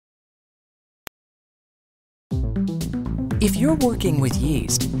If you're working with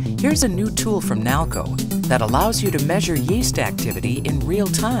yeast, here's a new tool from Nalco that allows you to measure yeast activity in real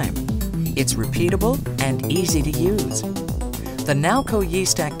time. It's repeatable and easy to use. The Nalco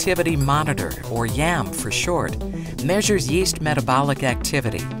Yeast Activity Monitor, or YAM for short, measures yeast metabolic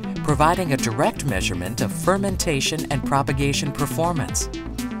activity, providing a direct measurement of fermentation and propagation performance.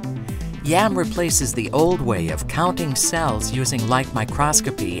 YAM replaces the old way of counting cells using light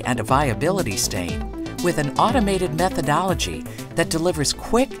microscopy and a viability stain with an automated methodology that delivers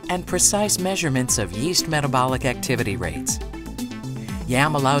quick and precise measurements of yeast metabolic activity rates.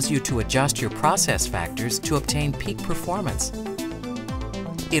 YAM allows you to adjust your process factors to obtain peak performance.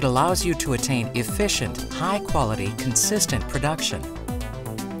 It allows you to attain efficient, high-quality, consistent production.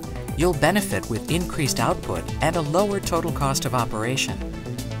 You'll benefit with increased output and a lower total cost of operation.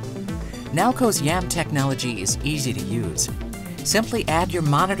 Nalco's YAM technology is easy to use. Simply add your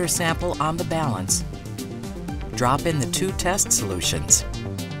monitor sample on the balance, drop in the 2 test solutions,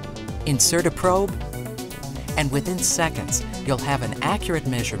 insert a probe, and within seconds, you'll have an accurate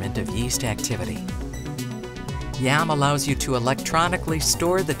measurement of yeast activity. YAM allows you to electronically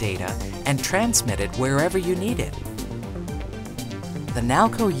store the data and transmit it wherever you need it. The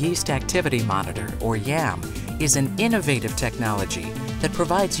Nalco Yeast Activity Monitor, or YAM, is an innovative technology that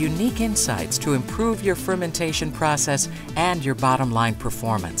provides unique insights to improve your fermentation process and your bottom line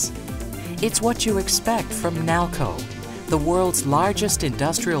performance. It's what you expect from Nalco, the world's largest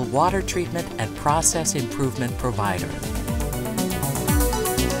industrial water treatment and process improvement provider.